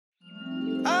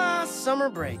summer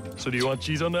break. So do you want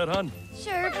cheese on that, hon?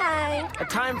 Sure, Pie. A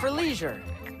time for leisure,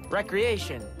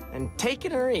 recreation, and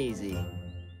taking her easy.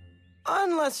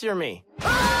 Unless you're me.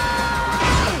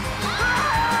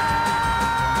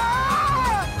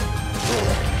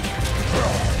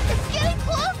 It's getting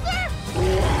closer!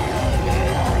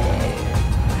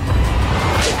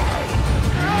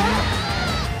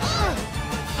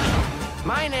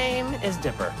 My name is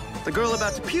Dipper. The girl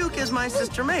about to puke is my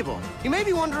sister Mabel. You may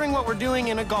be wondering what we're doing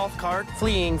in a golf cart,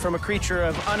 fleeing from a creature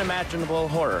of unimaginable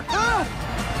horror.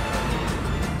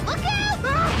 Look out!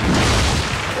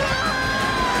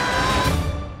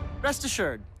 Rest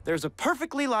assured, there's a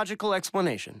perfectly logical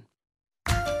explanation.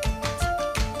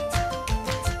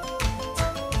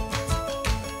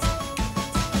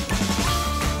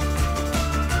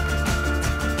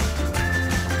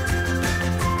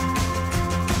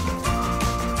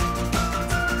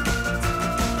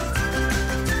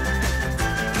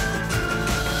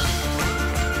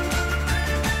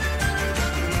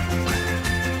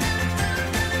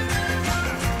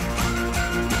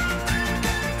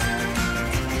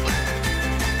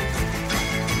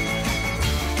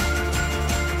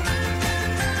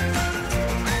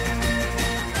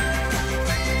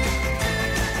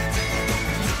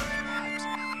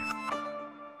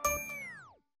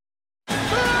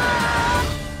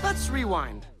 Let's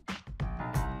rewind.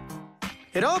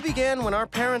 It all began when our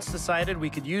parents decided we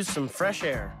could use some fresh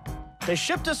air. They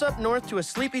shipped us up north to a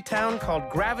sleepy town called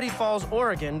Gravity Falls,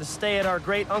 Oregon to stay at our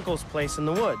great uncle's place in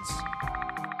the woods.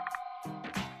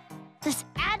 This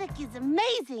attic is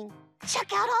amazing.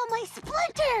 Check out all my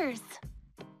splinters.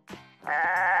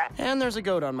 And there's a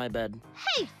goat on my bed.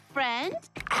 Hey, friend.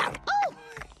 Oh,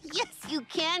 yes, you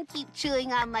can keep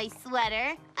chewing on my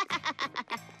sweater.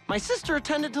 My sister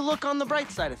tended to look on the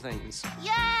bright side of things.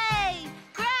 Yay!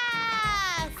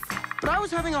 Grass! But I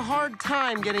was having a hard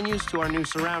time getting used to our new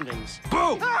surroundings.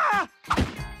 Boom!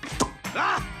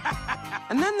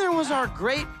 And then there was our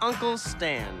great Uncle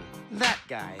Stan. That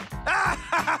guy.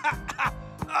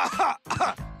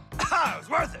 It was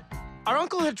worth it. Our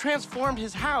uncle had transformed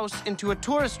his house into a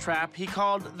tourist trap he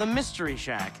called the Mystery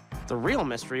Shack. The real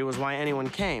mystery was why anyone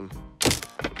came.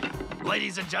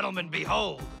 Ladies and gentlemen,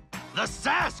 behold, the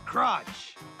Sass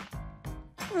Crotch.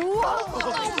 Whoa!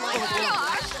 Oh, my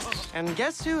gosh! And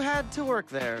guess who had to work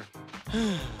there?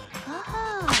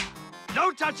 Oh.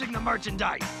 No touching the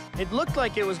merchandise. It looked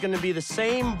like it was going to be the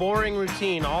same boring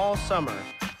routine all summer.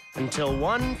 Until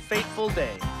one fateful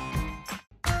day.